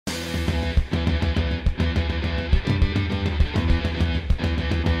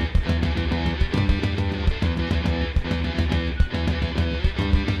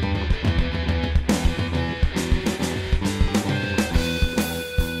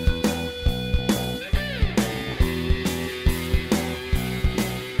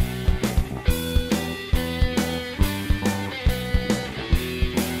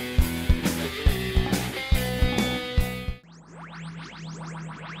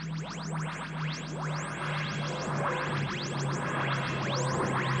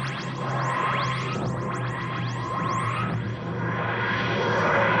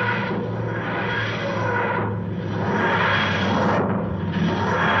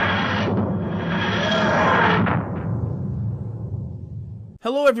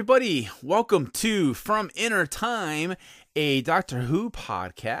Hello, everybody. Welcome to From Inner Time, a Doctor Who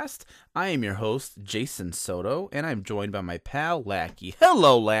podcast. I am your host, Jason Soto, and I'm joined by my pal, Lackey.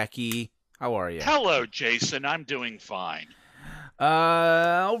 Hello, Lackey. How are you? Hello, Jason. I'm doing fine.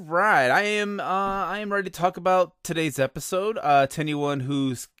 All right. I am ready to talk about today's episode. To anyone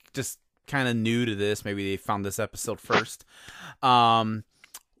who's just kind of new to this, maybe they found this episode first.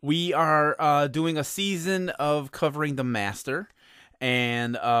 We are doing a season of covering the Master.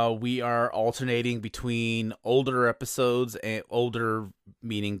 And we are alternating between older episodes, and older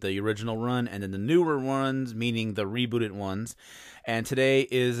meaning the original run, and then the newer ones, meaning the rebooted ones. And today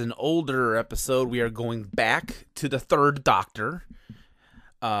is an older episode. We are going back to the Third Doctor,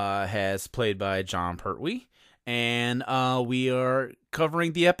 as played by Jon Pertwee. And we are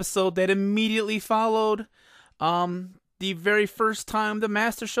covering the episode that immediately followed the very first time the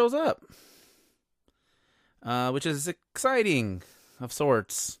Master shows up. Which is exciting. Of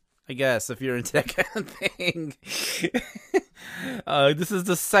sorts, I guess, if you're into that kind of thing. This is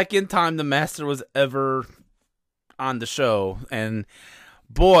the second time the Master was ever on the show, and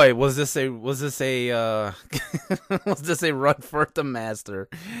boy, was this a was this a run for the Master.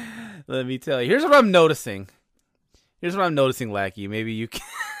 Let me tell you. Here's what I'm noticing, Lackey. Maybe you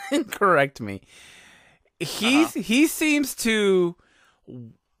can correct me. He seems to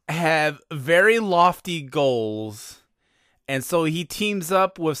have very lofty goals. And so he teams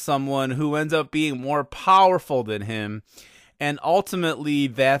up with someone who ends up being more powerful than him. And ultimately,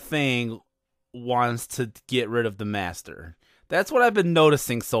 that thing wants to get rid of the Master. That's what I've been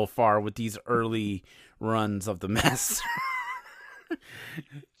noticing so far with these early runs of the Master.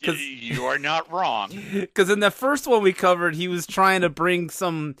 You are not wrong. Because in the first one we covered, he was trying to bring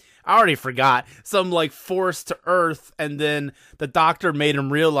some, I already forgot, some like force to Earth, and then the Doctor made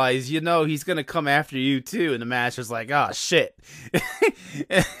him realize, he's going to come after you too, and the Master's like, oh shit.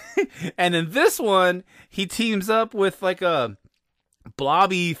 And in this one, he teams up with like a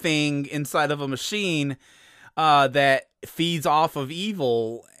blobby thing inside of a machine that feeds off of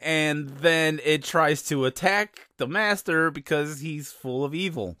evil, and then it tries to attack the Master because he's full of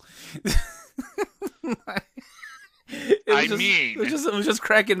evil. It was just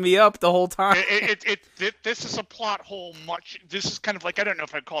cracking me up the whole time. This is a plot hole. This is kind of like, I don't know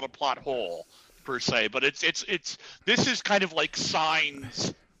if I'd call it a plot hole per se, but this is kind of like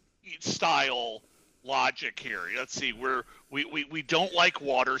Signs style logic here. Let's see, we don't like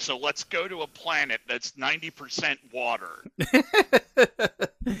water, so let's go to a planet that's 90% water.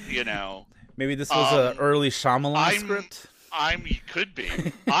 Maybe this was an early Shyamalan script. Could be.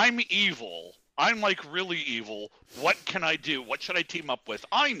 I'm evil. I'm like really evil. What can I do? What should I team up with?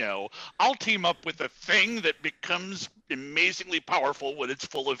 I know. I'll team up with a thing that becomes amazingly powerful when it's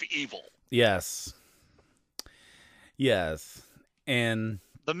full of evil. Yes. And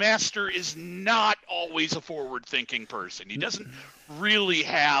the Master is not always a forward-thinking person. He doesn't really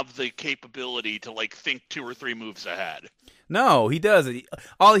have the capability to think 2 or 3 moves ahead. No, he doesn't.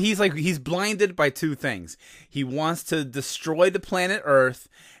 He's blinded by 2 things. He wants to destroy the planet Earth,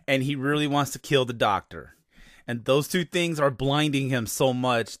 and he really wants to kill the Doctor. And those 2 things are blinding him so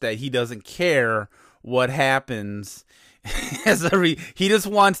much that he doesn't care what happens. He just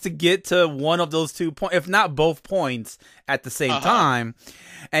wants to get to one of those 2 points, if not both points, at the same time.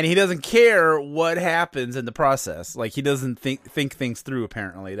 And he doesn't care what happens in the process. He doesn't think things through,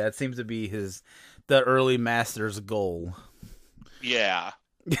 apparently. That seems to be the early Master's goal. Yeah.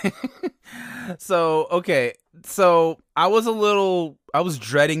 So I was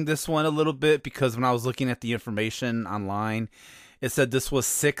dreading this one a little bit, because when I was looking at the information online, it said this was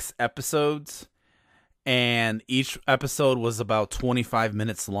 6 episodes, and each episode was about 25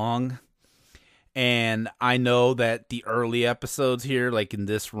 minutes long. And I know that the early episodes here, like in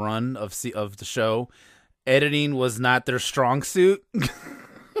this run of the show, editing was not their strong suit.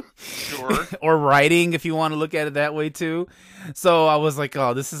 Sure. Or writing, if you want to look at it that way too. So I was like,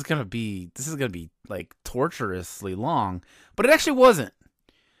 oh, this is gonna be like torturously long. But it actually wasn't.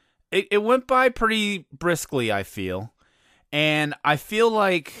 It went by pretty briskly, I feel. And I feel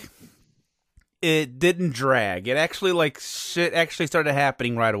like it didn't drag. It actually shit actually started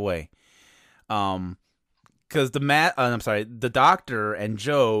happening right away. Because the Doctor and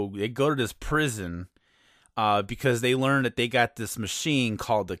Joe, they go to this prison because they learn that they got this machine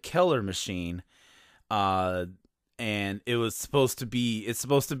called the Keller machine, and it's supposed to be it's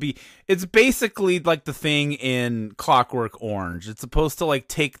basically like the thing in Clockwork Orange. It's supposed to like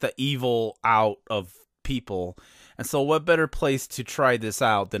take the evil out of people, and so what better place to try this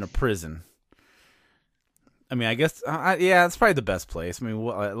out than a prison? I mean, I guess yeah, it's probably the best place. I mean,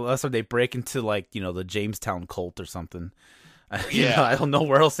 unless they break into like the Jamestown cult or something. I don't know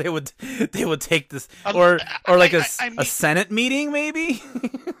where else they would take this, or like a Senate meeting, maybe.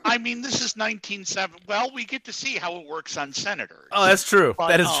 I mean, this is 1970. Well, we get to see how it works on senators. Oh, that's true. But,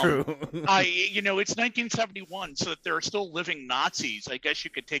 that is true. It's 1971, so that there are still living Nazis. I guess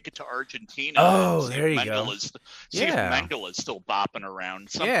you could take it to Argentina. Oh, there you go. See if Mengele is still bopping around.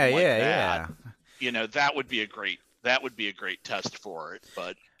 Something like that. That would be a great test for it,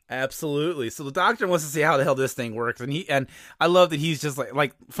 but. Absolutely. So the doctor wants to see how the hell this thing works, and I love that he's just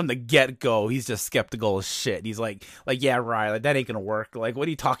like from the get go, he's just skeptical as shit. He's like yeah, right, like that ain't gonna work. Like, what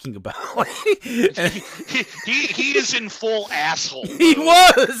are you talking about? he is in full asshole. He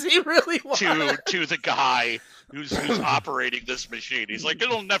really was to the guy who's operating this machine. He's like,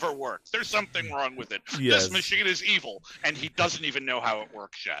 it'll never work. There's something wrong with it. Yes. This machine is evil, and he doesn't even know how it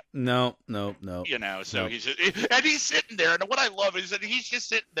works yet. No. So he's sitting there, and what I love is that he's just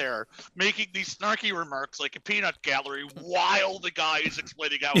sitting there making these snarky remarks like a peanut gallery while the guy is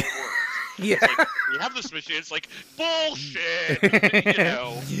explaining how it works. Yeah. It's like, we have this machine. It's like, bullshit.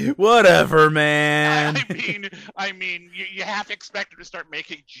 Whatever, man. I mean, you have to expect him to start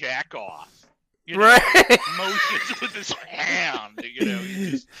making jack off. Right. Motions with his hand.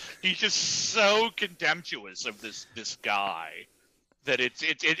 He's just so contemptuous of this guy that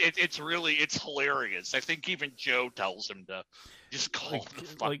it's really hilarious. I think even Joe tells him to just calm the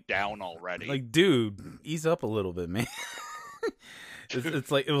fuck down already. Like, dude, ease up a little bit, man.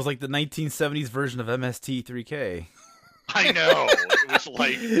 It's like it was like the 1970s version of MST3K. I know. It's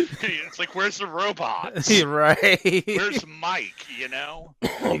like, where's the robots? Right. Where's Mike?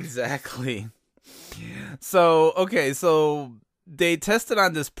 Exactly. So they tested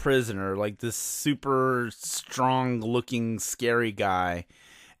on this prisoner, like this super strong looking scary guy,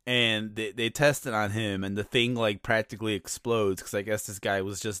 and they tested on him, and the thing like practically explodes because I guess this guy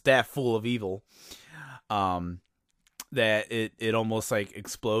was just that full of evil that it almost like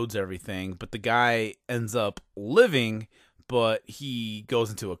explodes everything. But the guy ends up living, but he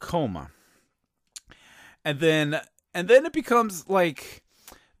goes into a coma, and then it becomes like.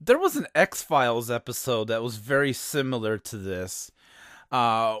 There was an X-Files episode that was very similar to this,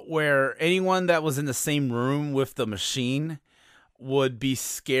 where anyone that was in the same room with the machine would be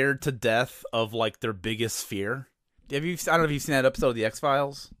scared to death of like their biggest fear. I don't know if you've seen that episode of the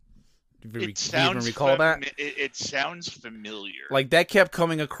X-Files. Do you even recall that? It sounds familiar. Like that kept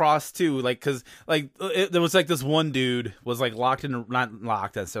coming across too, like because like there was like this one dude was like not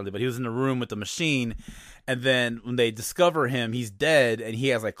locked necessarily, but he was in the room with the machine. And then when they discover him, he's dead, and he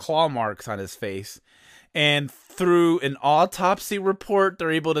has like claw marks on his face. And through an autopsy report,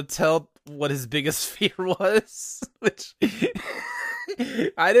 they're able to tell what his biggest fear was. Which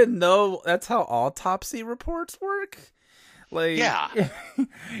I didn't know that's how autopsy reports work. Like, yeah,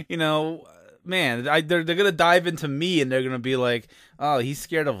 man, they're gonna dive into me, and they're gonna be like, "Oh, he's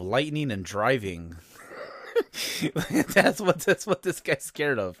scared of lightning and driving." That's what this guy's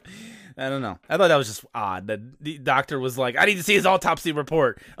scared of. I don't know. I thought that was just odd that the doctor was like, I need to see his autopsy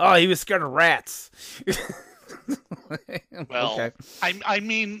report. Oh, he was scared of rats. Well, okay. I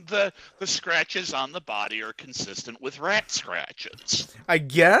mean, the scratches on the body are consistent with rat scratches. I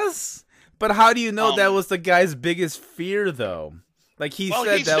guess? But how do you know that was the guy's biggest fear, though? Like he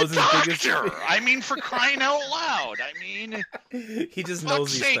said that was his biggest fear. I mean, for crying out loud. I mean, he just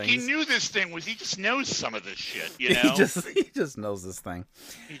knows these things. He knew this thing was. He just knows some of this shit. He just knows this thing.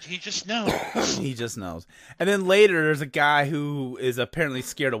 He just knows. He just knows. And then later, there's a guy who is apparently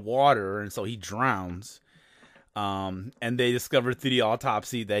scared of water, and so he drowns. And they discovered through the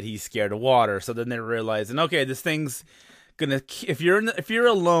autopsy that he's scared of water. So then they're realizing, okay, this thing's gonna. If you're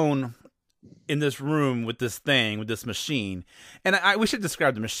alone in this room with this thing, with this machine, and we should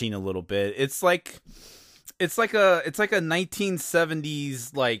describe the machine a little bit. It's like a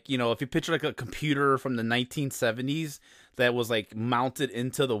 1970s, like, if you picture like a computer from the 1970s that was like mounted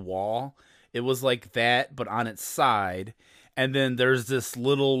into the wall, it was like that, but on its side. And then there's this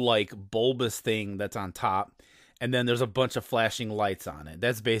little like bulbous thing that's on top. And then there's a bunch of flashing lights on it.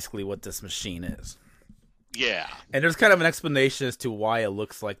 That's basically what this machine is. Yeah. And there's kind of an explanation as to why it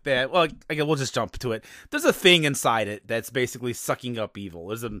looks like that. Well, again, we'll just jump to it. There's a thing inside it that's basically sucking up evil.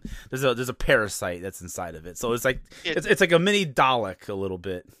 There's a parasite that's inside of it. So it's like it's like a mini Dalek a little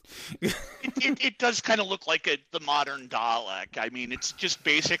bit. It does kind of look like the modern Dalek. I mean, it's just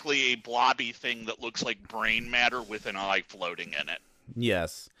basically a blobby thing that looks like brain matter with an eye floating in it.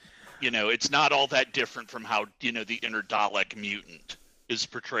 Yes. It's not all that different from how, the inner Dalek mutant is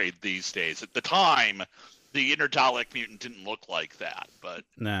portrayed these days. At the time, the inner Dalek mutant didn't look like that, but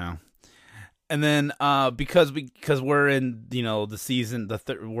no. And then because we're in the season,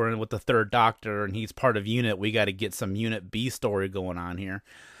 we're in with the third Doctor, and he's part of Unit. We got to get some Unit B story going on here.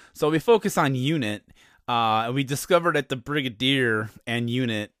 So we focus on Unit, and we discovered that the Brigadier and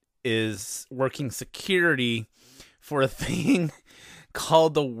Unit is working security for a thing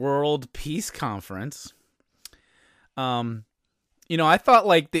called the World Peace Conference. I thought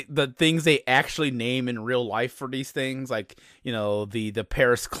like the things they actually name in real life for these things, like, the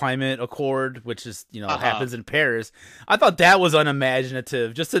Paris Climate Accord, which is, happens in Paris. I thought that was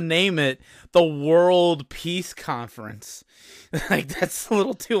unimaginative, just to name it the World Peace Conference. Like, that's a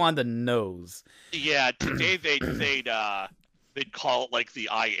little too on the nose. Yeah, today they'd call it like the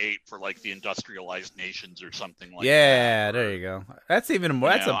I-8 for like the industrialized nations or something like that. Yeah, there you go. That's even more.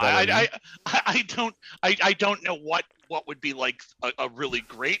 That's a better. I don't know what would be like a really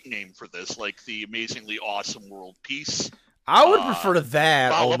great name for this, like the amazingly awesome world peace. I would prefer to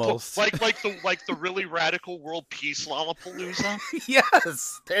that almost. Like the really radical world peace Lollapalooza.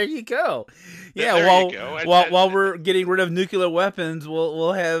 Yes, there you go. Yeah, there you go. While we're getting rid of nuclear weapons,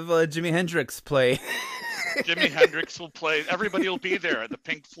 we'll have Jimi Hendrix play. Jimi Hendrix will play. Everybody will be there. The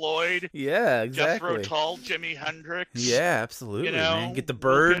Pink Floyd. Yeah, exactly. Jethro Tull, Jimi Hendrix. Yeah, absolutely. Man. Get the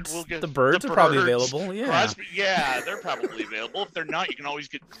Birds. We'll get the Birds are probably available. Yeah. Crosby, yeah, they're probably available. If they're not, you can always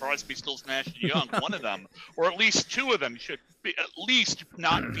get Crosby, Stills, Nash and Young. One of them, or at least two of them, should be, at least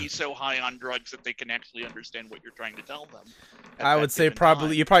not be so high on drugs that they can actually understand what you're trying to tell them. I would say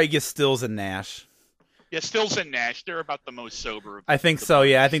probably you probably get Stills and Nash. Yeah, Stills and Nash, they're about the most sober. I think so.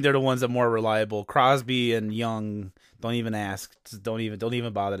 Yeah, I think they're the ones that are more reliable. Crosby and Young, don't even ask. Just don't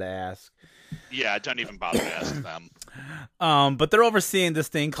even bother to ask. Yeah, don't even bother to ask them. But they're overseeing this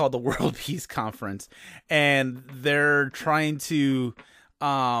thing called the World Peace Conference, and they're trying to,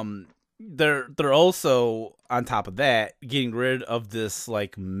 they're also on top of that getting rid of this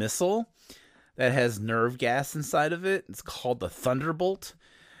like missile that has nerve gas inside of it. It's called the Thunderbolt,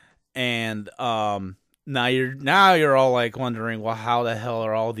 and Now you're all like wondering, well, how the hell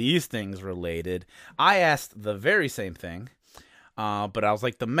are all these things related? I asked the very same thing, but I was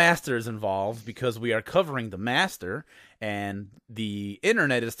like, the Master is involved because we are covering the Master, and the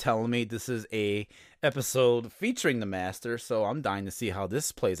internet is telling me this is a episode featuring the Master, so I'm dying to see how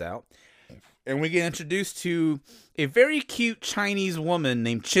this plays out. And we get introduced to a very cute Chinese woman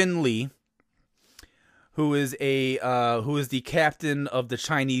named Chin Li, who is the captain of the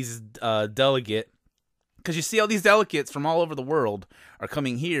Chinese delegate. Because you see all these delegates from all over the world are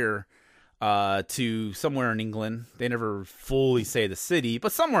coming here to somewhere in England. They never fully say the city,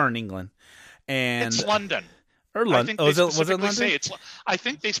 but somewhere in England. And it's London. Or London. Was it London? I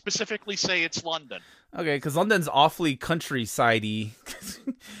think they specifically say it's London. Okay, because London's awfully countryside-y.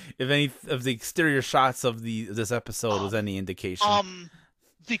 If any of the exterior shots of this episode was any indication.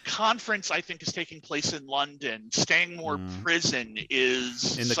 The conference, I think, is taking place in London. Stangmore Prison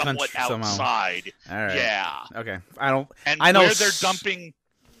is in the somewhat country, outside. All right. Yeah. Okay.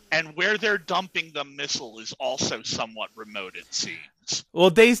 Where they're dumping the missile is also somewhat remote, it seems. Well,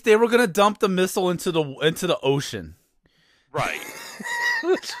 they were gonna dump the missile into the ocean. Right.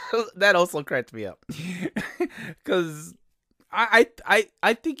 That also cracked me up. Because I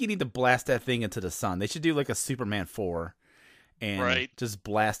think you need to blast that thing into the sun. They should do like a Superman 4. And just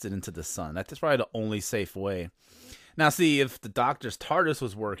blast it into the sun. That's probably the only safe way. Now, see, if the Doctor's TARDIS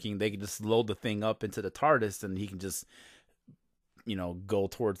was working, they could just load the thing up into the TARDIS, and he can just, go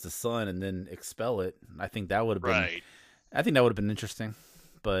towards the sun and then expel it. I think that would have been. Right. I think that would have been interesting.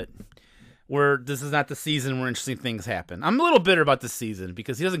 But this is not the season where interesting things happen. I'm a little bitter about this season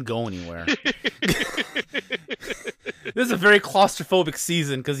because he doesn't go anywhere. This is a very claustrophobic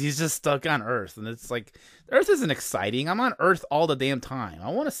season because he's just stuck on Earth, and it's like Earth isn't exciting. I'm on Earth all the damn time. I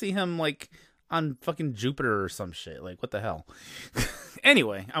want to see him like on fucking Jupiter or some shit. Like, what the hell?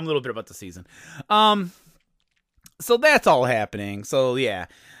 Anyway, I'm a little bit about the season. So that's all happening. So yeah.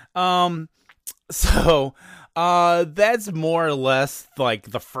 That's more or less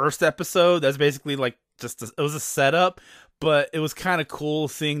like the first episode. That's basically like it was a setup, but it was kind of cool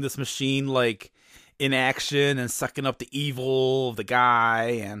seeing this machine like in action and sucking up the evil of the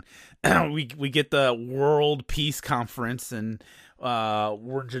guy, we get the World Peace Conference, and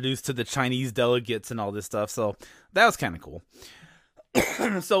we're introduced to the Chinese delegates and all this stuff. So that was kind of cool.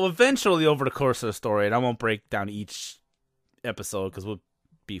 So eventually, over the course of the story, and I won't break down each episode because we'll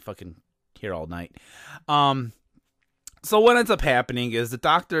be fucking here all night. So what ends up happening is the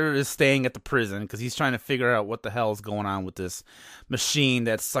doctor is staying at the prison because he's trying to figure out what the hell is going on with this machine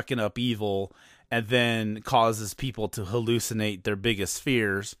that's sucking up evil and then causes people to hallucinate their biggest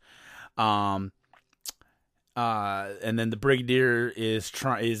fears. And then the brigadier is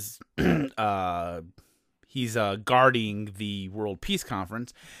he's guarding the World Peace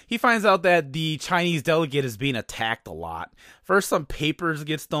Conference. He finds out that the Chinese delegate is being attacked a lot. First, some papers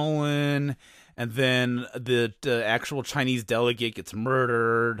get stolen, and then the actual Chinese delegate gets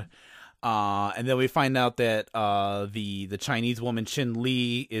murdered. And then we find out that the Chinese woman Chin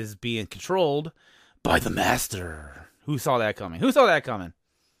Li is being controlled by the master. Who saw that coming?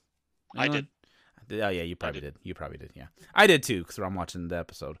 I did. Oh yeah, you probably did. Yeah, I did too because I'm watching the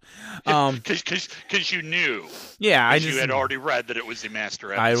episode. Because you knew. Yeah, you had already read that it was the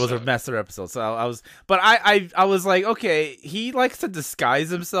master episode. It was a master episode, so I was. But I was like, okay, he likes to disguise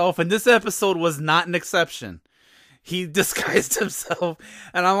himself, and this episode was not an exception. He disguised himself,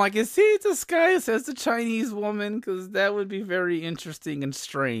 and I'm like, is he disguised as a Chinese woman? Because that would be very interesting and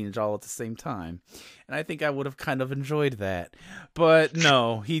strange all at the same time. And I think I would have kind of enjoyed that. But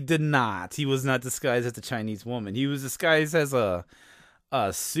no, he did not. He was not disguised as a Chinese woman. He was disguised as a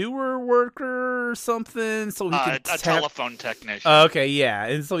sewer worker or something. So he could a telephone technician. Okay, yeah.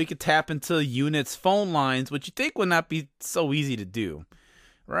 And so he could tap into Unit's phone lines, which you think would not be so easy to do.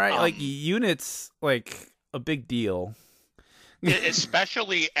 Right? Like, Unit's, like, a big deal.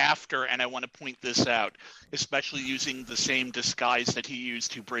 Especially after, and I want to point this out, especially using the same disguise that he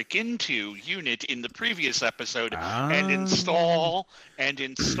used to break into Unit in the previous episode and install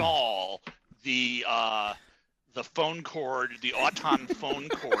the phone cord, the Auton phone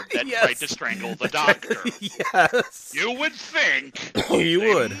cord that tried to strangle the doctor. Yes. You would think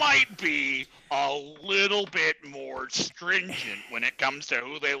might be a little bit more stringent when it comes to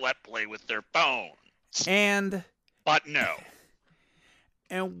who they let play with their phones. But no.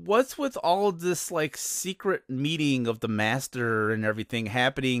 And what's with all of this, like, secret meeting of the master and everything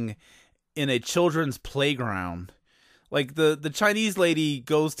happening in a children's playground? Like, the Chinese lady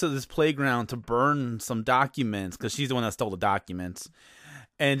goes to this playground to burn some documents, because she's the one that stole the documents.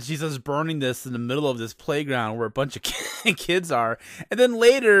 And she's just burning this in the middle of this playground where a bunch of kids are. And then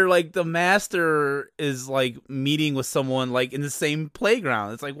later, like, the master is, like, meeting with someone, like, in the same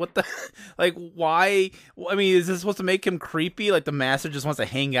playground. It's like, what the... Like, why... I mean, is this supposed to make him creepy? Like, the master just wants to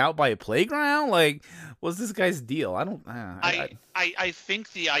hang out by a playground? Like, what's this guy's deal? I don't... I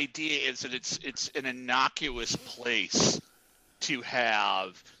think the idea is that it's an innocuous place to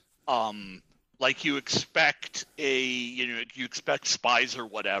have... like you expect you expect spies or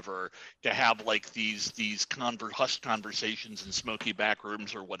whatever to have like these hushed conversations in smoky back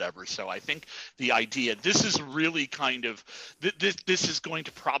rooms or whatever. So I think the idea, this is really kind of this is going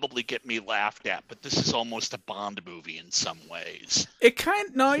to probably get me laughed at, but this is almost a Bond movie in some ways. It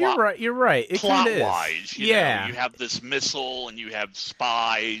you're right. It plot kind of wise, you know, you have this missile and you have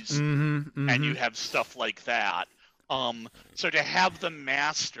spies and you have stuff like that. So to have the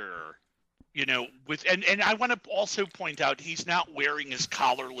master, you know, and I want to also point out he's not wearing his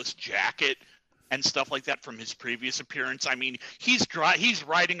collarless jacket and stuff like that from his previous appearance. I mean, he's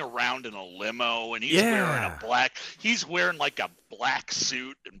riding around in a limo and he's wearing like a black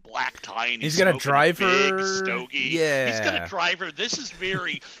suit and black tie and he's got a driver, big stogie. Yeah, he's got a driver. This is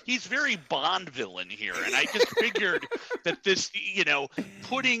he's very Bond villain here, and I just figured that this, you know,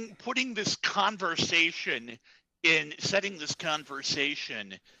 setting this conversation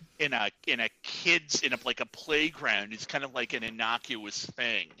in a playground is kind of like an innocuous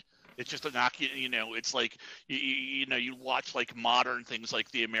thing. It's just innocuous, you know. It's like you know, you watch like modern things like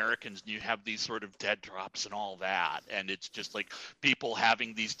The Americans, and you have these sort of dead drops and all that, and it's just like people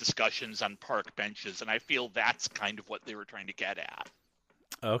having these discussions on park benches, and I feel that's kind of what they were trying to get at.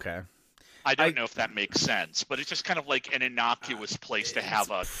 Okay. I don't know if that makes sense, but it's just kind of like an innocuous place to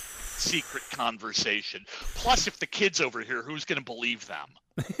have a secret conversation. Plus, if the kid's over here, who's going to believe them?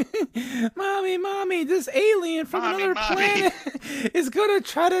 Mommy, this alien from another planet is going to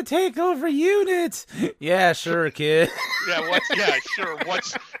try to take over Unit. Yeah, sure, kid.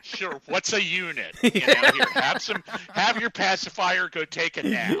 What's a unit? You know, here, have your pacifier, go take a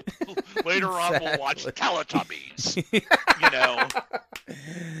nap. Later on, we'll watch Teletubbies. You know.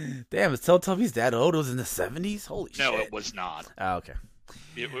 Damn, is Teletubbies that old? It was in the 70s? Holy shit. No, it was not. Oh, okay.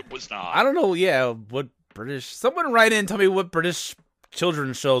 It was not. I don't know, what British... Someone write in and tell me what British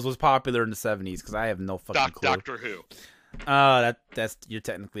children's shows was popular in the 70s? Because I have no fucking clue. Doctor Who. That's you're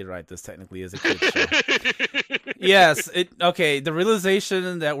technically right. This technically is a kid's show. Yes. Okay. The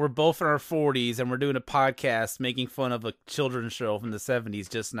realization that we're both in our 40s and we're doing a podcast making fun of a children's show from the 70s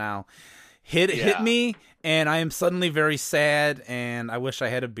just now hit me, and I am suddenly very sad, and I wish I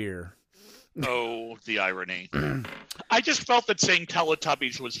had a beer. Oh, the irony. I just felt that saying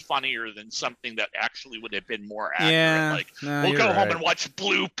Teletubbies was funnier than something that actually would have been more accurate. Yeah, like, we'll go home and watch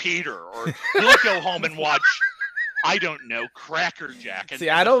Blue Peter, or we'll go home and watch, I don't know, Cracker Jack. And, see,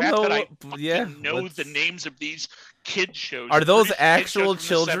 I don't know. Know the names of these kid shows. Are those actual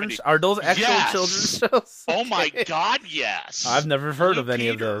children's? Are those actual children's shows? Oh my God, yes. I've never heard of any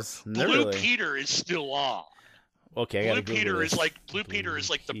of those. Blue Peter is still on. Okay, Blue Peter is like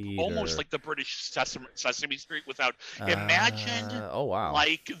almost like the British Sesame Street without. Imagine,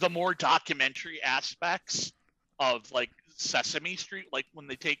 like the more documentary aspects of like Sesame Street, like when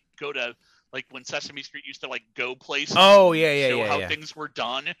they go to. Like when Sesame Street used to like go places. Oh show how things were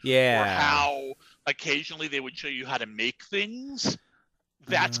done. Yeah. Or how occasionally they would show you how to make things.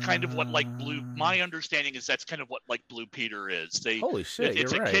 That's kind of what like my understanding is that's kind of what like Blue Peter is. Holy shit,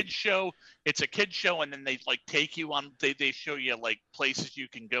 it's you're a right. kid show. It's a kid show, and then they like take you on. They show you like places you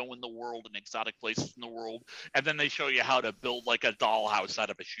can go in the world and exotic places in the world, and then they show you how to build like a dollhouse out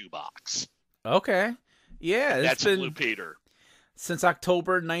of a shoebox. Okay. Yeah, that's Blue Peter. Since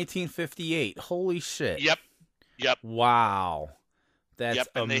October 1958. Holy shit. Yep. Wow. That's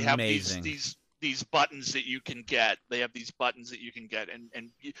and amazing. They have these buttons that you can get. They have these buttons that you can get, and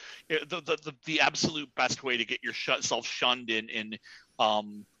the absolute best way to get yourself shunned in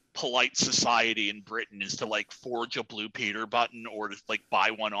polite society in Britain is to like forge a Blue Peter button or to like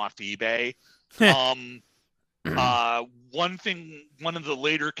buy one off eBay. One of the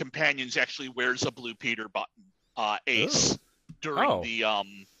later companions actually wears a Blue Peter button. Ace. During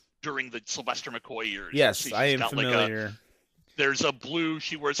the Sylvester McCoy years. Yes, I am familiar. There's a blue.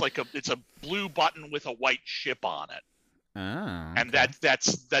 She wears it's a blue button with a white ship on it. Oh, okay. And that's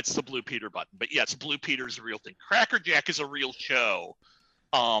the Blue Peter button. But yes, Blue Peter's a real thing. Cracker Jack is a real show.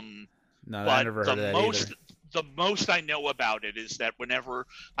 No, I never heard of that either. The most I know about it is that whenever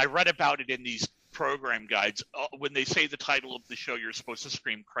I read about it in these program guides, when they say the title of the show, you're supposed to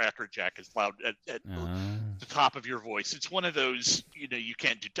scream Cracker Jack as loud at the top of your voice. It's one of those, you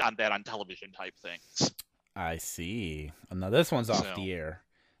can't do that on television type things. I see. Now this one's off the air.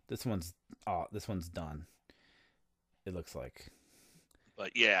 This one's done. It looks like.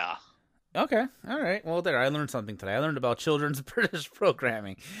 But yeah. Okay. All right. Well, I learned something today. I learned about children's British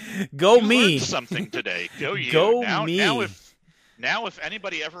programming. You me. Learned something today. Go you. Me. Now, if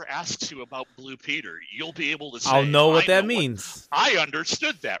anybody ever asks you about Blue Peter, you'll be able to say, I'll know what that means. I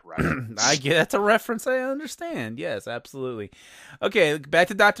understood that reference. That's a reference I understand. Yes, absolutely. Okay, back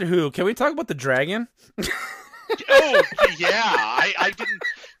to Doctor Who. Can we talk about the dragon? Oh, yeah. I didn't.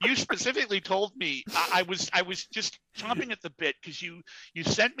 You specifically told me. I was just chomping at the bit because you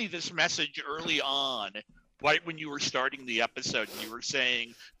sent me this message early on, right when you were starting the episode, and you were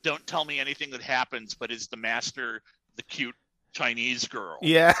saying, "Don't tell me anything that happens, but is the master the cute Chinese girl?"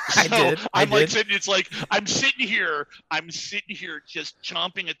 Yeah, I did. I'm sitting here just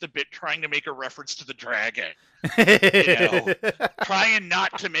chomping at the bit, trying to make a reference to the dragon. Trying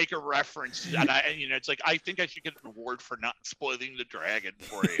not to make a reference, and it's like I think I should get an award for not spoiling the dragon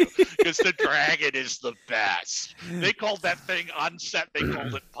for you because the dragon is the best. They called that thing on set. They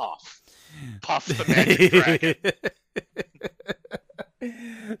called it Puff the magic dragon.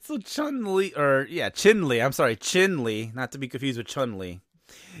 So Chin-Li, not to be confused with Chun-Li.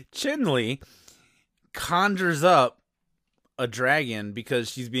 Chin-Li conjures up a dragon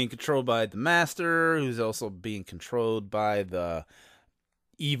because she's being controlled by the master, who's also being controlled by the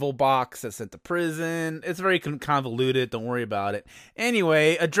evil box that's sent to prison. It's very convoluted, don't worry about it.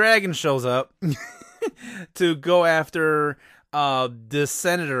 Anyway, a dragon shows up to go after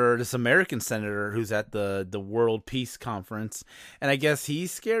this American senator who's at the World Peace Conference, and I guess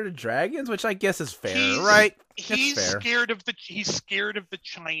he's scared of dragons, which I guess is fair, right? He's scared of the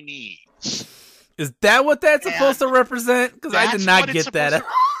Chinese. Is that what that's supposed to represent? Because I did not get that.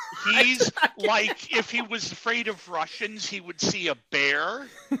 He's like, if he was afraid of Russians, he would see a bear.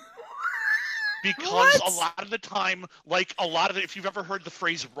 Because a lot of the time, if you've ever heard the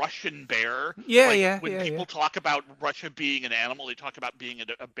phrase Russian bear, when people talk about Russia being an animal, they talk about being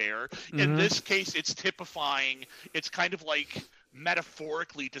a bear. Mm-hmm. In this case, it's typifying. It's kind of like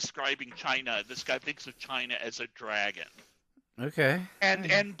metaphorically describing China. This guy thinks of China as a dragon. Okay.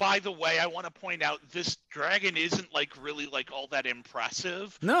 And by the way, I want to point out this dragon isn't like really like all that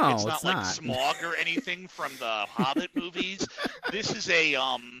impressive. No, It's it's not like not. Smaug or anything from the Hobbit movies. This is a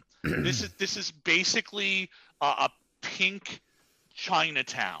this is basically a pink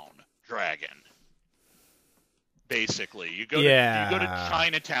Chinatown dragon. Basically, you go to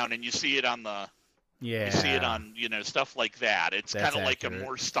Chinatown and you see it on the you see it on stuff like that. It's kind of like a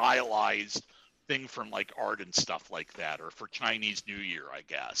more stylized thing from like art and stuff like that, or for Chinese New Year, I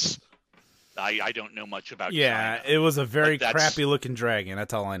guess. I don't know much about China. It was a very crappy looking dragon.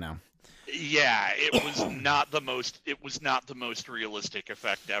 That's all I know. Yeah, it was not the most realistic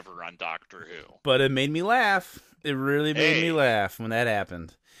effect ever on Doctor Who. But it made me laugh. It really made me laugh when that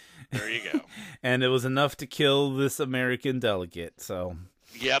happened. There you go. And it was enough to kill this American delegate. So,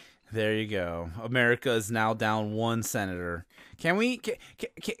 yep. There you go. America is now down one senator. Can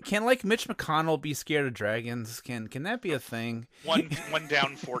like Mitch McConnell be scared of dragons? Can that be a thing? One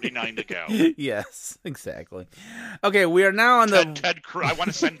down, 49 to go. Yes, exactly. Okay, we are now on Ted Cruz. I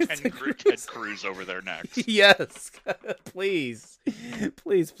want to send Ted Cruz over there next. Yes, please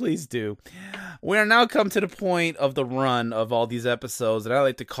do. We are now come to the point of the run of all these episodes that I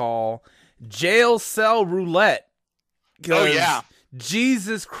like to call jail cell roulette. Oh yeah.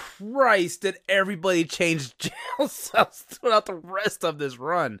 Jesus Christ, did everybody change jail cells throughout the rest of this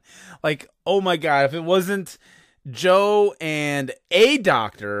run? Like, oh my God, if it wasn't Joe and a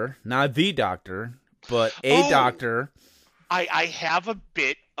doctor, not the doctor, but a doctor. I have a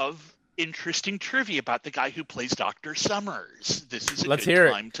bit of interesting trivia about the guy who plays Dr. Summers. This is Let's hear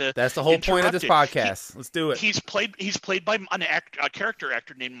it. That's the whole point of this podcast. Let's do it. He's played by a character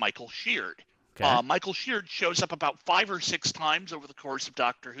actor named Michael Sheard. Okay. Michael Sheard shows up about 5 or 6 times over the course of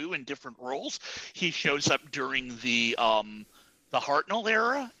Doctor Who in different roles. He shows up during the Hartnell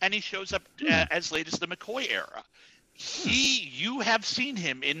era, and he shows up as late as the McCoy era. You have seen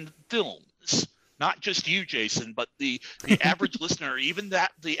him in films. Not just you, Jason, but the average listener, even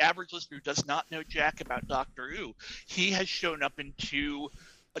the average listener who does not know jack about Doctor Who, he has shown up in 2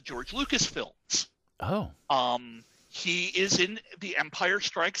 George Lucas films. Oh. He is in The Empire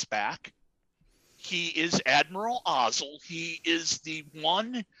Strikes Back. He is Admiral Ozzel. He is the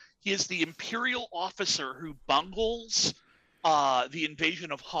Imperial officer who bungles the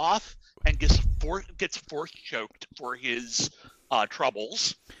invasion of Hoth and gets force choked for his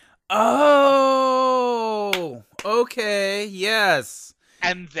troubles. Oh, okay, yes.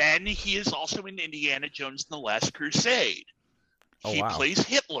 And then he is also in Indiana Jones and the Last Crusade. He plays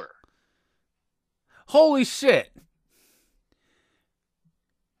Hitler. Holy shit.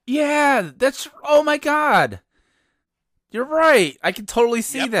 Yeah, oh my God. You're right. I can totally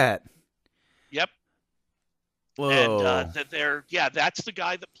see that. Yep. Whoa. And that's the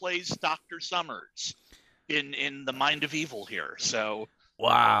guy that plays Dr. Summers in The Mind of Evil here. So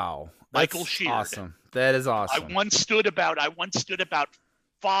wow. Michael Sheard. Awesome. That is awesome. I once stood about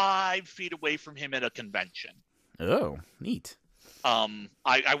 5 feet away from him at a convention. Oh, neat.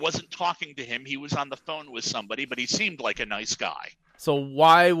 I wasn't talking to him. He was on the phone with somebody, but he seemed like a nice guy. So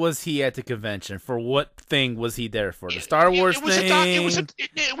why was he at the convention? For what thing was he there for? The Star Wars thing?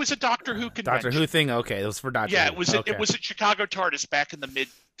 It was a Doctor Who convention. Doctor Who thing? Okay, it was for Doctor Who. Yeah, it was at Chicago TARDIS back in the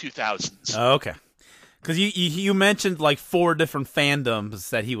mid-2000s. Oh, okay. Because you mentioned like 4 different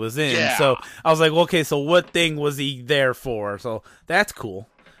fandoms that he was in. Yeah. So I was like, okay, so what thing was he there for? So that's cool.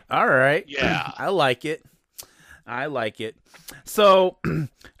 All right. Yeah. I like it. So,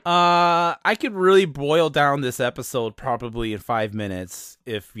 I could really boil down this episode probably in 5 minutes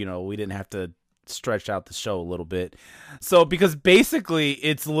if, we didn't have to stretch out the show a little bit. So, because basically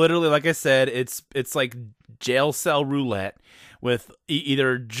it's literally, like I said, it's like jail cell roulette with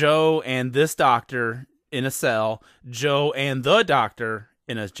either Joe and this doctor in a cell, Joe and the doctor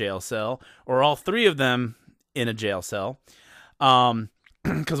in a jail cell, or all 3 of them in a jail cell.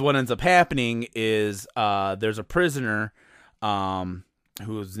 Because what ends up happening is there's a prisoner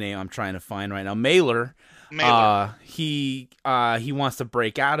whose name I'm trying to find right now, Mailer. He wants to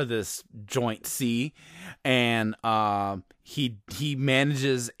break out of this joint C, and he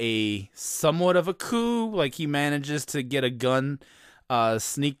manages a somewhat of a coup. Like he manages to get a gun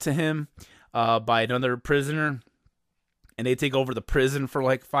sneaked to him by another prisoner, and they take over the prison for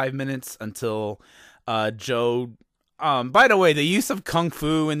like 5 minutes until Joe. By the way, the use of kung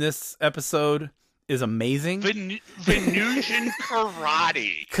fu in this episode is amazing. Venusian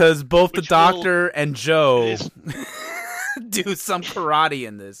karate. Because both the doctor and Joe do some karate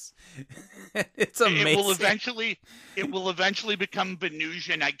in this. It's amazing. It will eventually become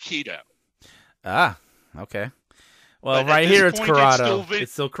Venusian Aikido. Ah, okay. Well, But at right this here it's point, karate.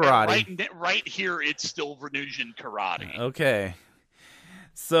 It's still karate. Right here, it's still Venusian karate. Okay.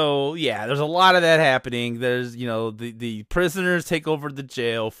 So yeah, there's a lot of that happening. There's the prisoners take over the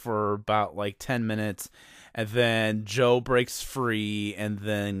jail for about like 10 minutes, and then Joe breaks free, and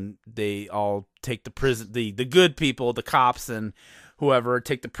then they all take the prison. The good people, the cops and whoever,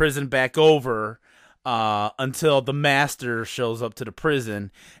 take the prison back over until the master shows up to the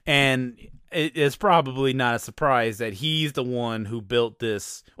prison, and it is probably not a surprise that he's the one who built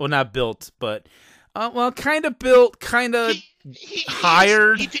this. Well, not built, but kind of built, kind of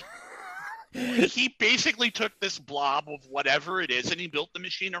hired. He basically took this blob of whatever it is and he built the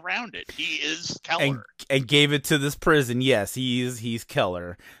machine around it. He is Keller. And gave it to this prison. Yes, he's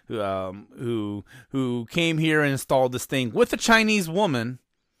Keller, who came here and installed this thing with a Chinese woman.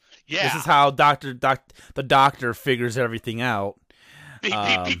 Yeah. This is how the doctor figures everything out.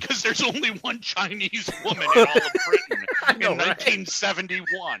 Because there's only one Chinese woman in all of Britain in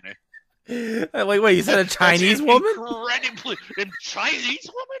 1971. Like, wait, you said a Chinese woman? Incredibly, a Chinese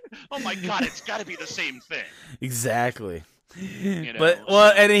woman? Oh my God, it's got to be the same thing. Exactly. But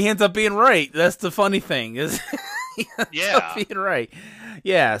and he ends up being right. That's the funny thing is, he ends up being right.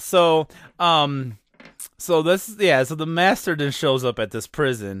 Yeah. So so the master then shows up at this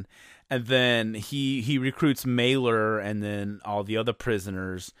prison, and then he recruits Mailer and then all the other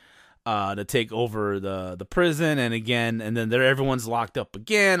prisoners to take over the prison, and then everyone's locked up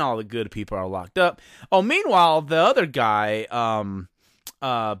again. All the good people are locked up. Oh, meanwhile, the other guy, Barnum,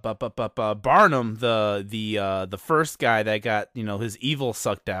 the first guy that got his evil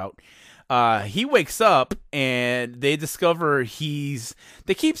sucked out, he wakes up and they discover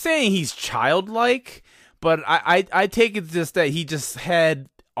they keep saying he's childlike, but I take it just that he just had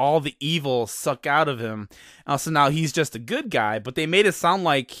all the evil suck out of him. So now he's just a good guy, but they made it sound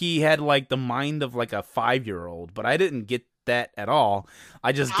like he had like the mind of like a 5-year-old, but I didn't get that at all.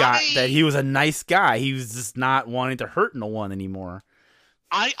 I just got that he was a nice guy. He was just not wanting to hurt no one anymore.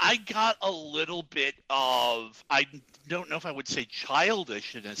 I got a little bit of, I don't know if I would say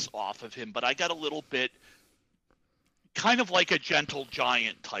childishness off of him, but I got a little bit kind of like a gentle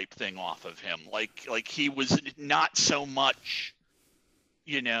giant type thing off of him. Like he was not so much,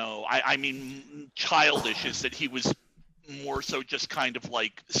 I mean, childish is that he was more so just kind of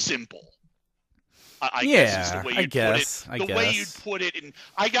like simple. I guess is the way you'd put it. The way you'd put it, and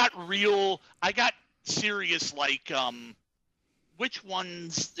I got serious, like which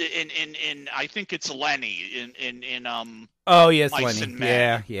ones in I think it's Lenny in oh yes, Mice Lenny. and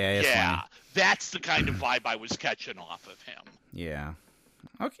Men. Yeah. Lenny. That's the kind of vibe I was catching off of him. Yeah.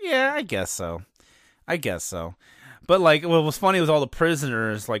 Okay. Yeah, I guess so. But like, what was funny was all the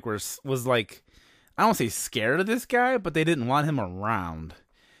prisoners like was like, I don't want to say scared of this guy, but they didn't want him around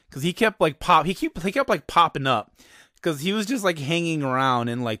because he kept like popping up because he was just like hanging around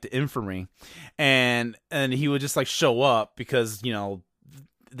in like the infirmary, and he would just like show up because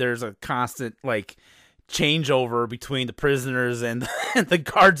there's a constant like changeover between the prisoners and the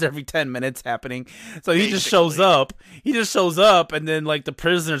guards every 10 minutes happening. So he just shows up. And then like the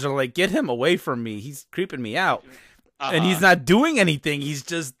prisoners are like, get him away from me. He's creeping me out. And he's not doing anything. He's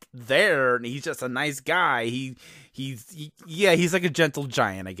just there, and he's just a nice guy. He's like a gentle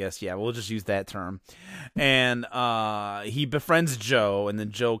giant, I guess. Yeah, we'll just use that term. And he befriends Joe, and then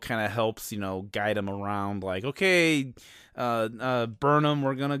Joe kind of helps, guide him around. Like, okay, Burnham,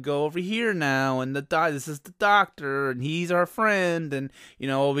 we're gonna go over here now, and this is the doctor, and he's our friend, and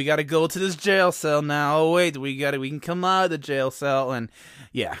we got to go to this jail cell now. Oh wait, we can come out of the jail cell, and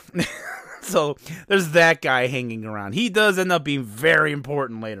yeah. So there's that guy hanging around. He does end up being very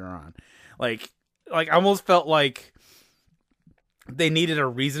important later on. Like I almost felt like they needed a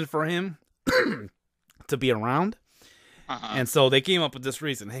reason for him to be around. And so they came up with this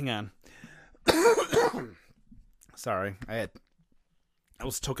reason. Hang on. Sorry. I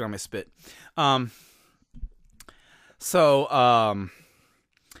was choking on my spit.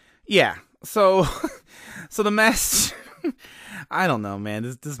 Yeah. So the master I don't know,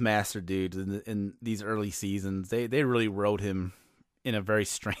 man. This master dude in these early seasons, they really wrote him in a very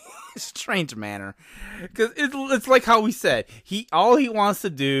strange manner, because it's like how we said, all he wants to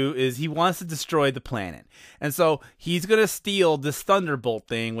do is he wants to destroy the planet, and so he's gonna steal this thunderbolt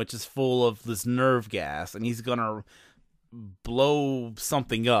thing, which is full of this nerve gas, and he's gonna blow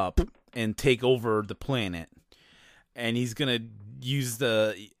something up and take over the planet, and he's gonna use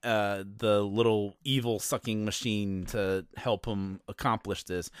the little evil sucking machine to help him accomplish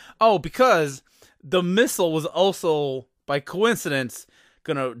this. Oh, because the missile was also, by coincidence,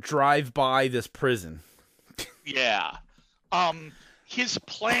 gonna drive by this prison. Yeah. His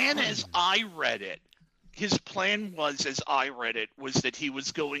plan, as I read it, his plan was, as I read it, was that he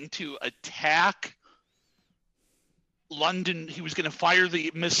was going to attack London. He was going to fire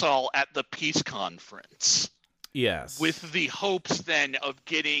the missile at the peace conference. Yes. With the hopes then of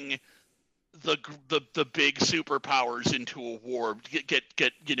getting the big superpowers into a war, get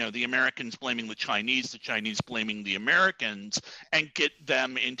the Americans blaming the Chinese blaming the Americans, and get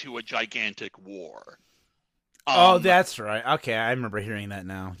them into a gigantic war. Oh, that's right. Okay, I remember hearing that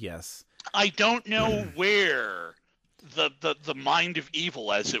now. Yes. I don't know where the mind of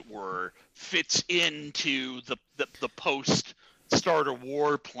evil, as it were, fits into the post start a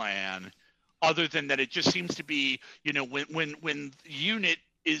war plan, other than that it just seems to be, when the unit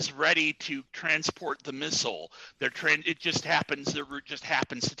is ready to transport the missile, the route just happens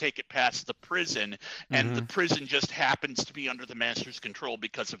to take it past the prison, and the prison just happens to be under the Master's control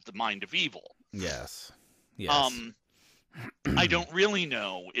because of the mind of evil. Yes. I don't really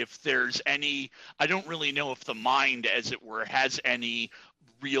know if there's any. I don't really know if the mind, as it were, has any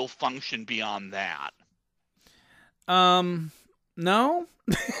real function beyond that. No.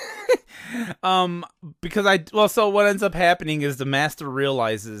 Because so what ends up happening is the Master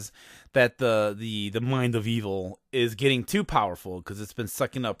realizes that the mind of evil is getting too powerful because it's been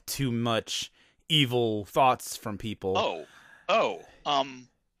sucking up too much evil thoughts from people.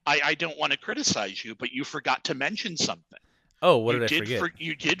 I don't want to criticize you, but you forgot to mention something. Oh, what did I forget?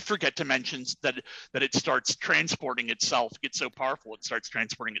 You did forget to mention that it starts transporting itself. It gets so powerful, it starts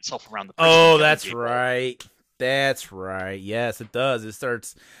transporting itself around the prison. Oh, that's right. That's right. Yes, it does. It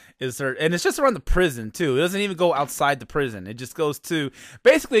starts, and it's just around the prison too. It doesn't even go outside the prison. It just goes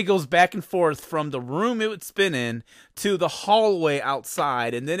basically it goes back and forth from the room it would spin in to the hallway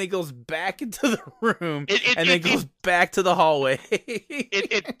outside, and then it goes back into the room, and then goes back to the hallway.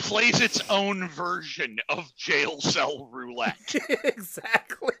 It plays its own version of jail cell roulette.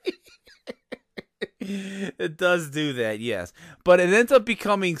 Exactly. It does do that, yes. But it ends up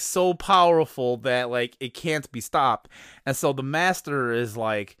becoming so powerful that, like, it can't be stopped. And so the Master is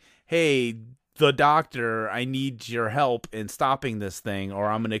like, hey, the Doctor, I need your help in stopping this thing,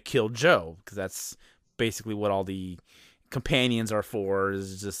 or I'm going to kill Joe. Because that's basically what all the companions are for,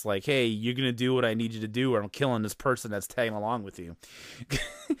 is just like, hey, you're going to do what I need you to do, or I'm killing this person that's tagging along with you. Because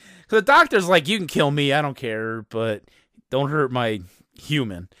the Doctor's like, you can kill me, I don't care, but don't hurt my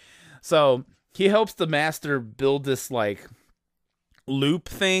human. So he helps the Master build this, like, loop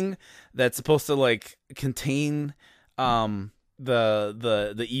thing that's supposed to, like, contain the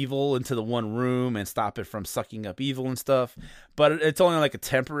evil into the one room and stop it from sucking up evil and stuff. But it's only, like, a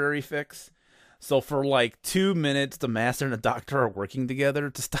temporary fix. So for, like, 2 minutes, the Master and the Doctor are working together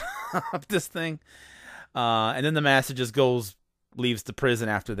to stop this thing. And then the Master just leaves the prison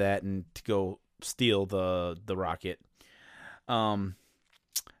after that and to go steal the rocket.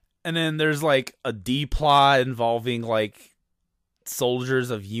 And then there's, like, a D-plot involving, like, soldiers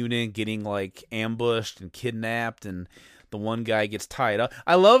of UNIT getting, like, ambushed and kidnapped, and the one guy gets tied up.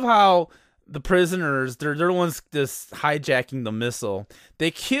 I love how the prisoners, they're the ones just hijacking the missile. They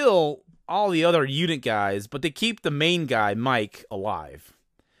kill all the other UNIT guys, but they keep the main guy, Mike, alive.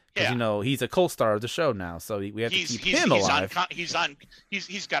 Because, he's a co-star of the show now, so we have to keep him alive. He's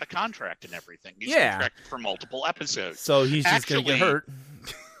got a contract and everything. He's contracted for multiple episodes. So he's just going to get hurt.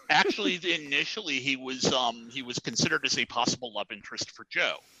 Actually, initially he was considered as a possible love interest for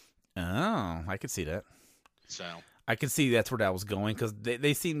Joe. Oh, I could see that. So I could see that's where that was going, because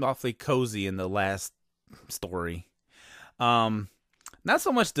they seemed awfully cozy in the last story. Not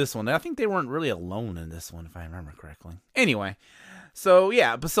so much this one. I think they weren't really alone in this one, if I remember correctly. Anyway, so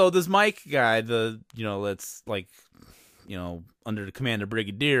this Mike guy, that's like, under the command of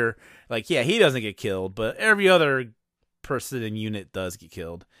Brigadier, like, he doesn't get killed, but every other person in UNIT does get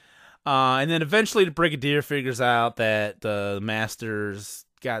killed. And then eventually the Brigadier figures out that the Master's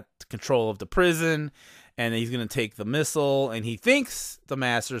got control of the prison, and he's going to take the missile, and he thinks the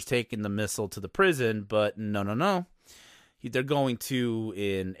Master's taking the missile to the prison, but no. They're going to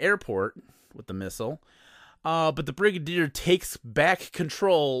an airport with the missile. But the Brigadier takes back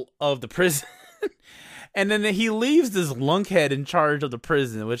control of the prison. And then he leaves this lunkhead in charge of the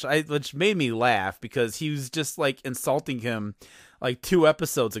prison, which made me laugh, because he was just, like, insulting him like 2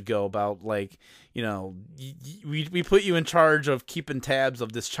 episodes ago about, like, we put you in charge of keeping tabs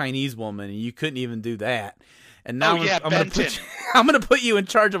of this Chinese woman, and you couldn't even do that. And now I'm gonna put you in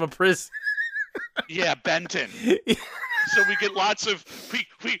charge of a prison. Yeah, Benton. So we get lots of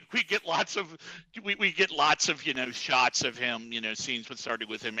shots of him, scenes that started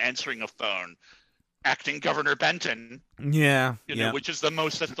with him answering a phone, acting Governor Benton. Yeah. Which is the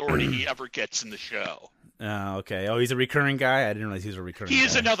most authority he ever gets in the show. Okay. Oh, he's a recurring guy? I didn't realize he was a recurring guy. He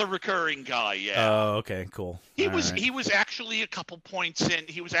is another recurring guy, yeah. Oh, okay, cool. He was actually a couple points in.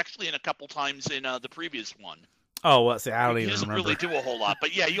 He was actually in a couple times in the previous one. Oh, well, see, I don't even remember. He doesn't really do a whole lot,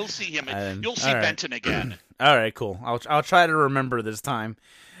 but yeah, you'll see him. You'll see Benton again. All right, cool. I'll try to remember this time.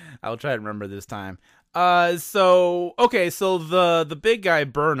 So the big guy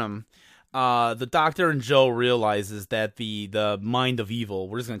Burnham, the Doctor and Joe realizes that the mind of evil,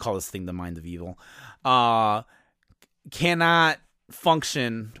 we're just gonna call this thing the mind of evil, cannot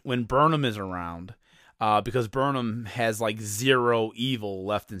function when Burnham is around, because Burnham has like zero evil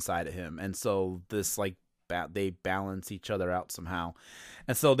left inside of him, and so this like they balance each other out somehow,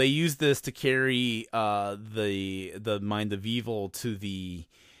 and so they use this to carry the mind of evil to the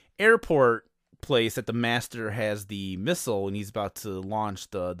airport place that the Master has the missile, and he's about to launch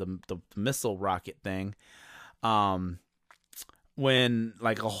the missile rocket thing. When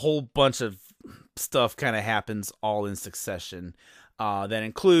like a whole bunch of stuff kind of happens all in succession, that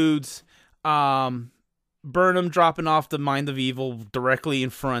includes Burnham dropping off the mind of evil directly in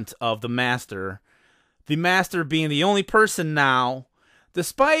front of the Master. The Master being the only person now,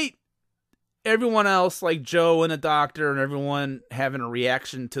 despite everyone else like Joe and the Doctor and everyone having a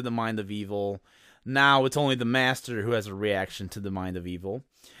reaction to the mind of evil, now it's only the Master who has a reaction to the mind of evil,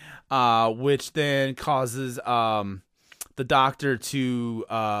 which then causes the Doctor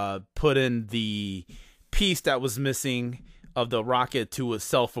to put in the piece that was missing of the rocket to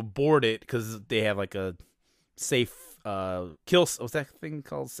self-abort it, because they have like a safe what's that thing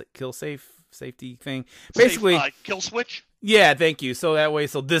called? Kill safety thing. Basically, kill switch. Yeah, thank you. So that way,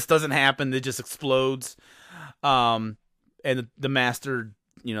 so this doesn't happen. It just explodes. And the Master,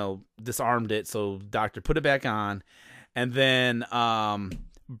 disarmed it. So Doctor put it back on, and then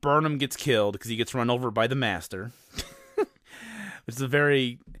Burnham gets killed because he gets run over by the Master. Which is a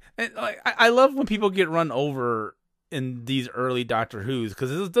very, I love when people get run over in these early Doctor Who's,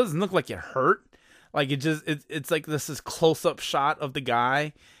 because it doesn't look like it hurt. Like it's like this is close up shot of the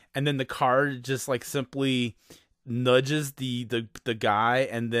guy, and then the car just like simply nudges the guy,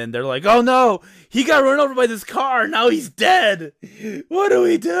 and then they're like, oh no, he got run over by this car, now he's dead, what do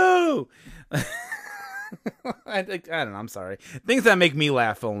we do? I don't know, I'm sorry, things that make me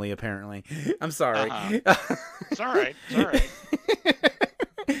laugh only, apparently. I'm sorry. It's all right.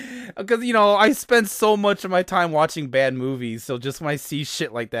 Because I spend so much of my time watching bad movies, so just when I see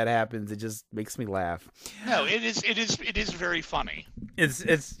shit like that happens, it just makes me laugh. No, it is very funny.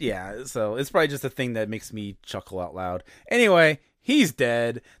 It's yeah. So it's probably just a thing that makes me chuckle out loud. Anyway, he's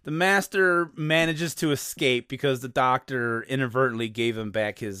dead. The Master manages to escape because the Doctor inadvertently gave him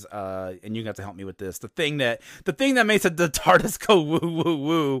back his and you got to help me with this. The thing that makes the TARDIS go woo woo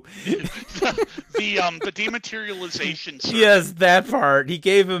woo. the dematerialization circuit. Yes, that part. He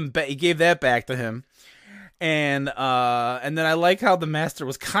gave that back to him. And then I like how the Master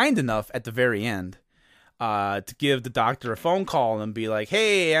was kind enough at the very end to give the Doctor a phone call and be like,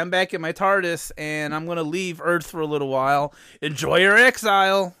 hey, I'm back at my TARDIS and I'm going to leave Earth for a little while. Enjoy your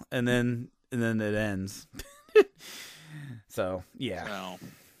exile. And then it ends. So, yeah. No.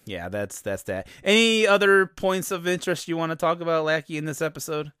 Yeah, that's that. Any other points of interest you want to talk about, Lackey, in this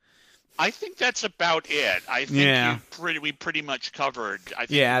episode? I think that's about it. I think we pretty much covered. I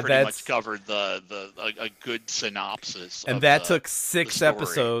think we pretty much covered a good synopsis. And that took 6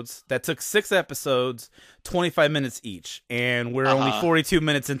 episodes. That took 6 episodes, 25 minutes each, and we're only 42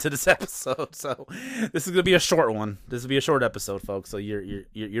 minutes into this episode. So this is gonna be a short one. This will be a short episode, folks. So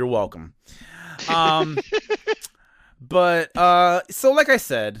you're welcome. But so like I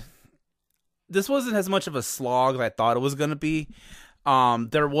said, this wasn't as much of a slog as I thought it was gonna be.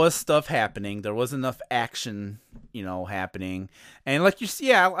 There was stuff happening. There was enough action, happening. And like you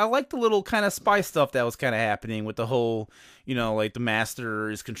see, I like the little kind of spy stuff that was kind of happening with the whole, like the Master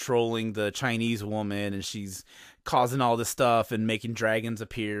is controlling the Chinese woman and she's causing all this stuff and making dragons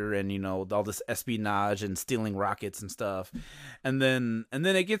appear and, all this espionage and stealing rockets and stuff. And then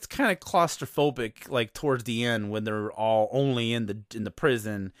it gets kind of claustrophobic, like towards the end when they're all only in the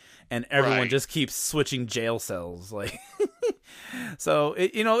prison and everyone just keeps switching jail cells. Like, so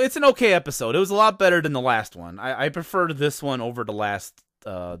it's an okay episode. It was a lot better than the last one. I preferred this one over the last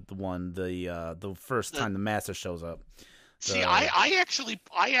the first time the Master shows up. See, I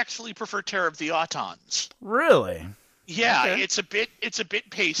actually prefer Terror of the Autons. Really? Yeah, okay. It's a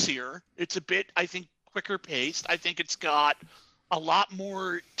bit pacier. It's a bit, I think, quicker paced. I think it's got a lot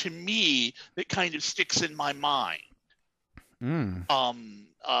more to me that kind of sticks in my mind.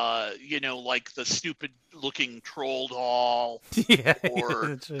 Like the stupid looking troll doll,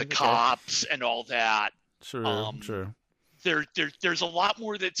 or the cops and all that. True. There's a lot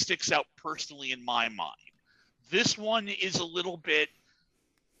more that sticks out personally in my mind. This one is a little bit.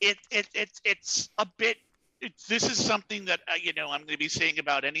 It's a bit. This is something that I'm going to be saying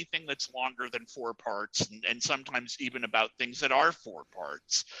about anything that's longer than 4 parts, and sometimes even about things that are 4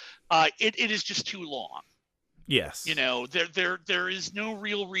 parts. It is just too long. Yes. There is no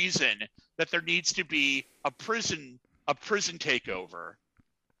real reason that there needs to be a prison takeover,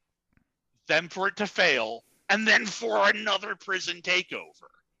 then for it to fail, and then for another prison takeover.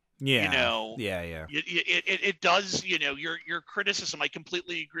 Yeah. Yeah. It does. Your criticism. I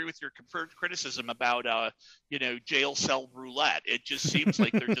completely agree with your criticism about jail cell roulette. It just seems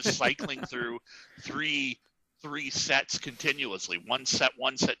like they're just cycling through three sets continuously. One set,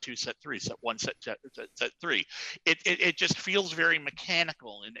 2 set, 3 set, 1 set, 3. It just feels very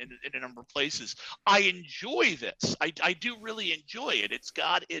mechanical in a number of places. I enjoy this. I do really enjoy it. It's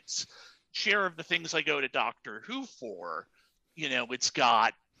got its share of the things I go to Doctor Who for. It's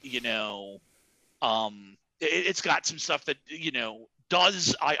got it's got some stuff that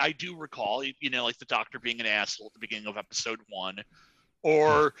does I do recall like the Doctor being an asshole at the beginning of episode 1,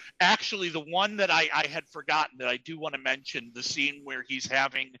 or actually the one that I had forgotten that I do want to mention, the scene where he's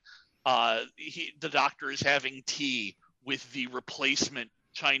having the Doctor is having tea with the replacement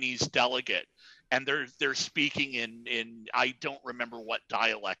Chinese delegate, and they're speaking in I don't remember what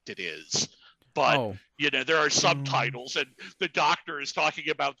dialect it is. But, there are subtitles, and the Doctor is talking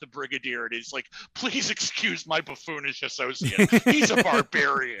about the Brigadier, and he's like, please excuse my buffoonish associate. He's a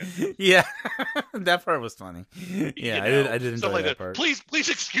barbarian. Yeah, that part was funny. Yeah, I did enjoy that part. Please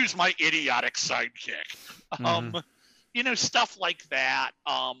excuse my idiotic sidekick. Stuff like that.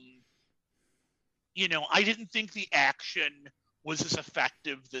 I didn't think the action was as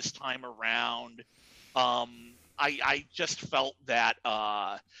effective this time around. I just felt that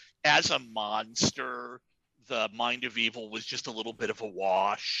as a monster, the Mind of Evil was just a little bit of a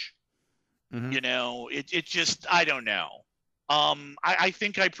wash. It just, I don't know. I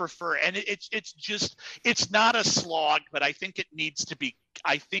think I prefer, and it's not a slog, but I think it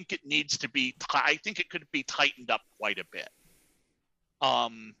could be tightened up quite a bit.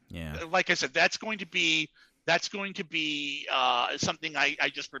 Like I said, that's going to be something I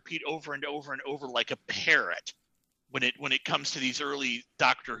just repeat over and over and over like a parrot when it comes to these early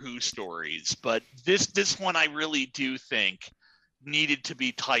Doctor Who stories. But this one I really do think needed to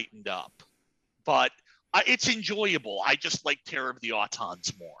be tightened up. But it's enjoyable. I just like Terror of the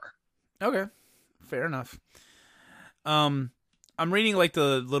Autons more. Okay, fair enough. I'm reading like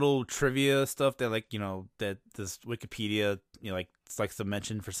the little trivia stuff that that this Wikipedia likes to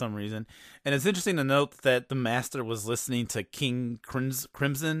mention for some reason, and it's interesting to note that the Master was listening to King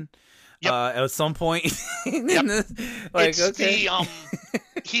Crimson. Yep. At some point. Yep.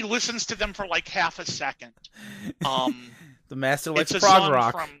 He listens to them for like half a second. The Master likes prog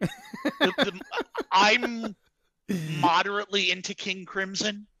rock. I'm moderately into King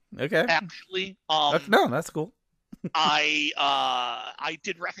Crimson. Okay. Actually. No, that's cool. I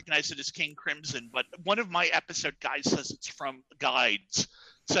did recognize it as King Crimson, but one of my episode guides says it's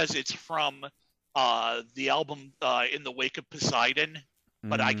from the album In the Wake of Poseidon.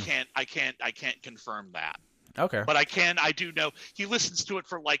 But I can't confirm that. Okay. But I do know he listens to it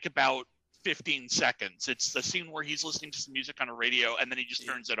for like about 15 seconds. It's the scene where he's listening to some music on a radio and then he just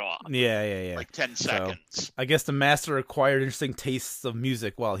turns it off. Yeah. Like 10 seconds. So, I guess the Master acquired interesting tastes of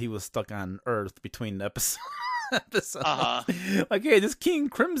music while he was stuck on Earth between episodes. Like, hey, this King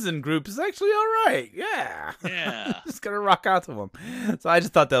Crimson group is actually all right. Yeah. Just gotta rock out to them. So I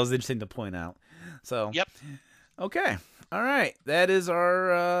just thought that was interesting to point out. So. Yep. Okay. All right, that is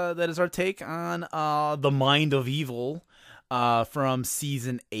our take on the Mind of Evil from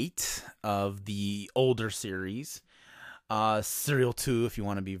season 8 of the older series, serial 2 if you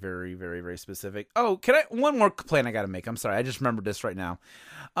want to be very, very, very specific. Oh, one more complaint I got to make. I'm sorry, I just remembered this right now.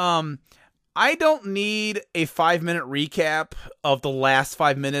 I don't need a 5-minute recap of the last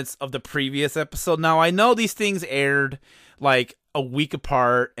 5 minutes of the previous episode. Now I know these things aired like a week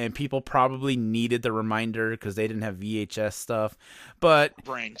apart, and people probably needed the reminder because they didn't have VHS stuff. But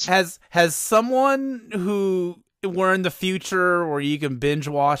has someone who were in the future where you can binge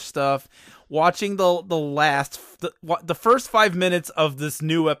watch stuff, watching the first 5 minutes of this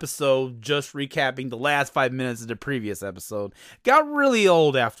new episode, just recapping the last 5 minutes of the previous episode, got really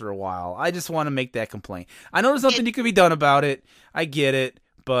old after a while. I just want to make that complaint. I know there's nothing you can be done about it. I get it,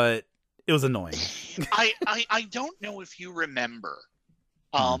 but it was annoying. I don't know if you remember,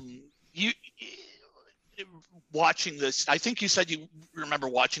 you watching this. I think you said you remember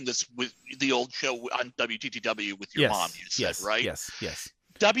watching this with the old show on WTTW with your mom. You said, right? Yes.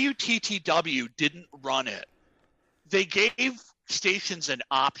 WTTW didn't run it. They gave stations an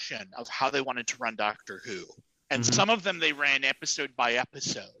option of how they wanted to run Doctor Who, and some of them they ran episode by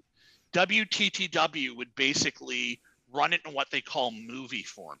episode. WTTW would basically run it in what they call movie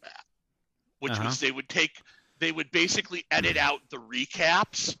format, which was they would basically edit out the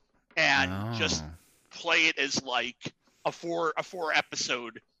recaps and just play it as like a four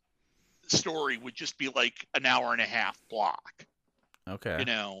episode story would just be like an hour and a half block. Okay. You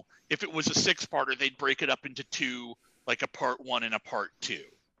know, if it was a 6-parter, they'd break it up into 2, like a part 1 and a part 2.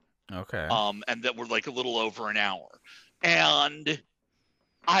 Okay. And that were like a little over an hour. And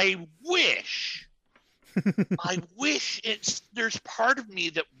I wish there's part of me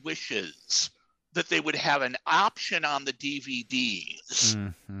that wishes that they would have an option on the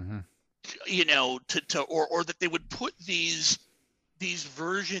DVDs, you know, or that they would put these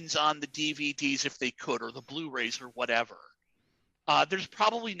versions on the DVDs if they could, or the Blu-rays or whatever. There's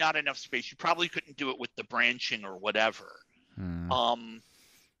probably not enough space. You probably couldn't do it with the branching or whatever.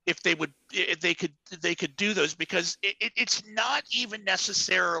 If they could do those, because it's not even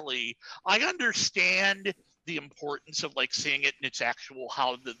necessarily. I understand the importance of like seeing it in its actual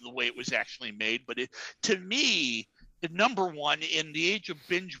the way it was actually made, but to me, number one, in the age of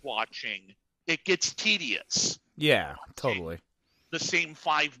binge watching, it gets tedious. Yeah, totally. The same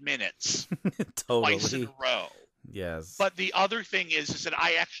 5 minutes totally. Twice in a row. Yes. But the other thing is that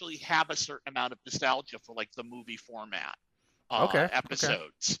I actually have a certain amount of nostalgia for like the movie format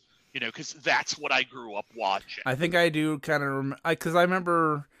episodes. You know, because that's what I grew up watching. I think I do kind of because I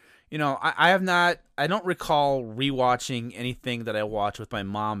remember, you know, I don't recall rewatching anything that I watched with my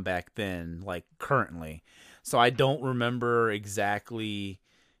mom back then, like currently. So I don't remember exactly,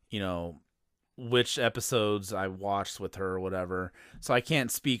 you know, which episodes I watched with her or whatever. So I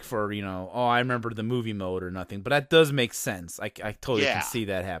can't speak for, you know, I remember the movie mode or nothing. But that does make sense. I totally can see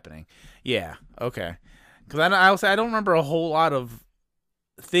that happening. Yeah, okay. Because I don't remember a whole lot of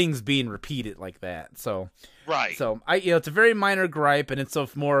things being repeated like that. So right. So it's a very minor gripe, and it's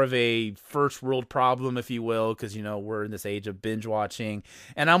more of a first world problem, if you will, because you know we're in this age of binge watching,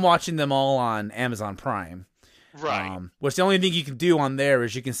 and I'm watching them all on Amazon Prime. Right. Which the only thing you can do on there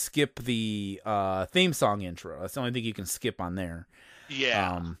is you can skip the theme song intro. That's the only thing you can skip on there.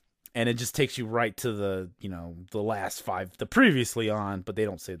 Yeah. And it just takes you right to the, you know, the last 5, the previously on, but they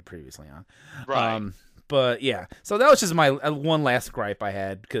don't say the previously on. Right. But yeah, so that was just my one last gripe I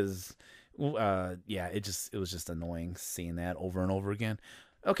had because, it was just annoying seeing that over and over again.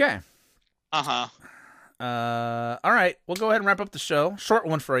 Okay. All right, we'll go ahead and wrap up the show. Short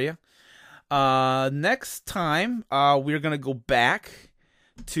one for you. Next time, we're gonna go back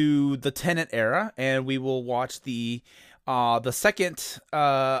to the Tenet era, and we will watch the second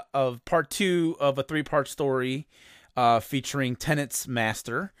of part 2 of a 3-part story, featuring Tenet's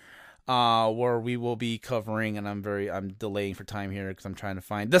master. Where we will be covering, and I'm delaying for time here because I'm trying to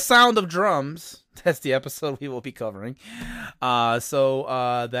find The Sound of Drums. That's the episode we will be covering.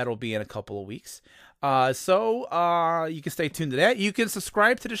 So that'll be in a couple of weeks. So you can stay tuned to that. You can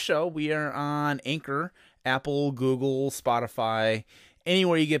subscribe to the show. We are on Anchor, Apple, Google, Spotify,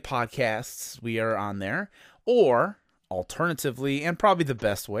 anywhere you get podcasts. We are on there. Or alternatively, and probably the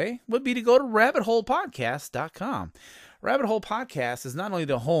best way, would be to go to rabbitholepodcast.com. Rabbit Hole Podcast is not only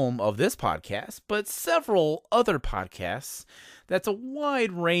the home of this podcast, but several other podcasts. That's a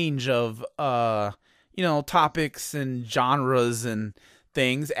wide range of, topics and genres and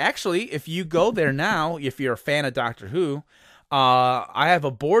things. Actually, if you go there now, if you're a fan of Doctor Who, I have a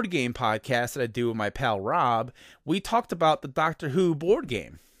board game podcast that I do with my pal Rob. We talked about the Doctor Who board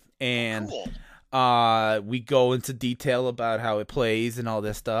game. And cool. We go into detail about how it plays and all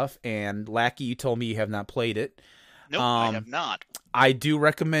this stuff. And Lackey, you told me you have not played it. Nope, I have not. I do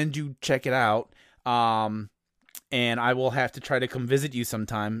recommend you check it out. And I will have to try to come visit you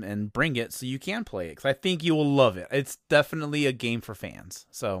sometime and bring it so you can play it, because I think you will love it. It's definitely a game for fans.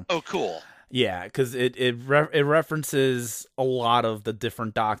 So. Oh, cool. Yeah, because it references a lot of the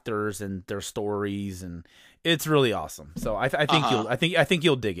different doctors and their stories, and it's really awesome. So I think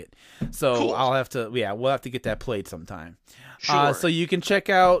you'll dig it. So cool. We'll have to get that played sometime. Sure. So you can check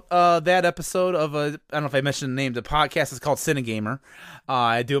out that episode of I don't know if I mentioned the name. The podcast is called Cinegamer.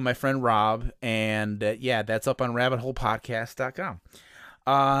 I do it with my friend Rob, and that's up on rabbitholepodcast.com.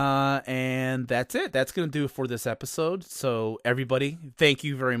 And that's it. That's going to do it for this episode. So everybody, thank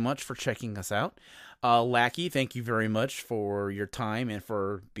you very much for checking us out. Lackey, thank you very much for your time and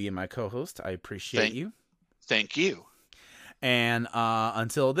for being my co-host. I appreciate you. Thank you. And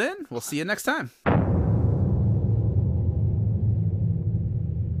until then, we'll see you next time.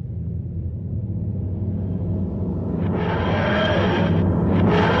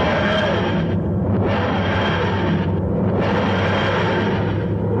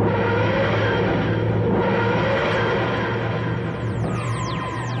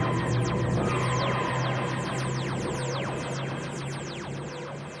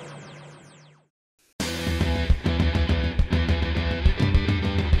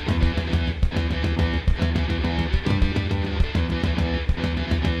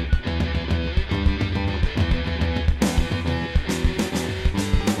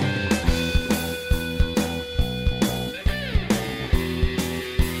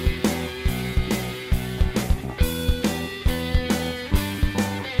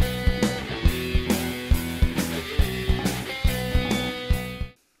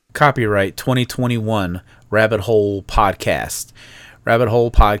 Copyright 2021 Rabbit Hole Podcast.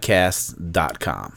 RabbitHolePodcast.com.